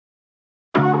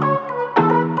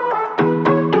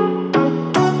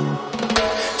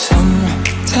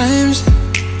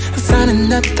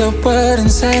not the word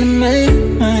inside of my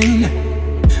mind.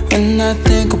 When I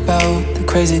think about the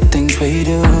crazy things we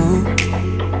do,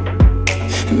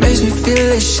 it makes me feel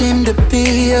ashamed to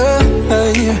be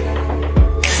alive.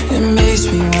 It makes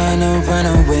me wanna run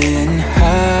away and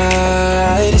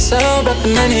hide. It's all about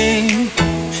the money.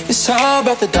 It's all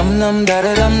about the dum-dum,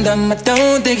 da-da-dum-dum. I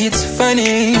don't think it's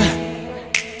funny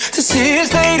to see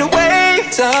us fade away.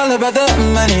 It's all about the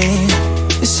money.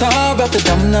 It's all about the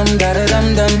dum-dum,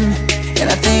 da-da-dum-dum. And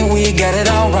I think we got it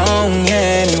all wrong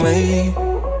anyway.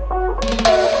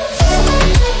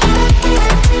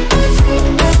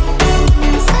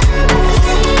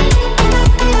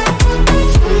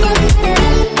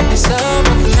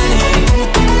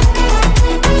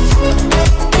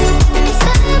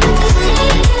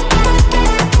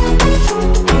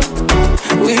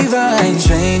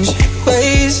 Strange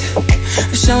ways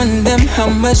of showing them how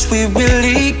much we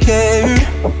really care,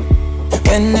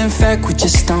 when in fact we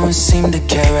just don't seem to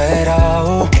care at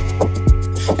all.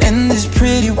 And this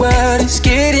pretty world is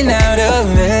getting out of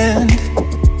hand,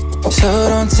 so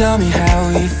don't tell me how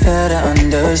we fail to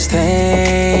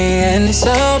understand. It's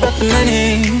all about the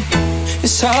money.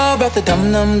 It's all about the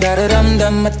dum-dum,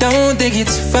 da-da-dum-dum. I don't think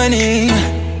it's funny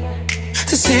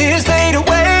to see us fade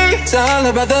away. It's all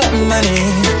about the money.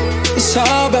 It's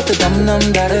all about the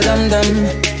dum-dum, da-da-dum-dum.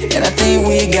 And I think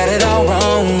we got it all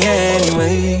wrong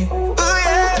anyway.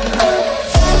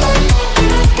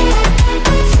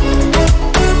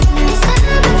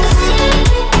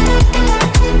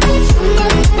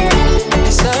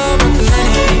 It's all about the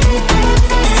money.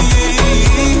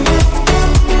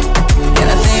 And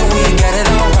I think we got it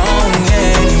all wrong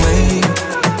anyway.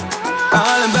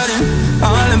 All about it,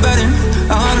 all about it,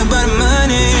 all about the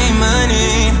money, money.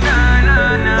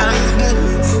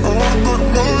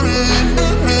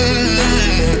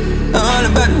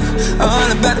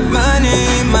 All about the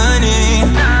money, money.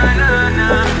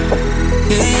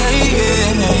 Yeah,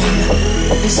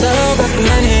 yeah. It's all about the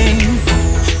money.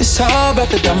 It's all about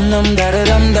the dum-dum,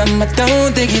 da-da-dum-dum. I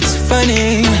don't think it's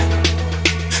funny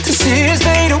to see us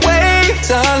fade away. It's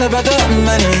all about the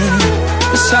money.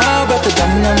 It's all about the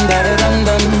dum-dum,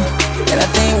 da-da-dum-dum. And I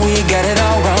think we got it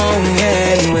all wrong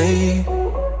anyway.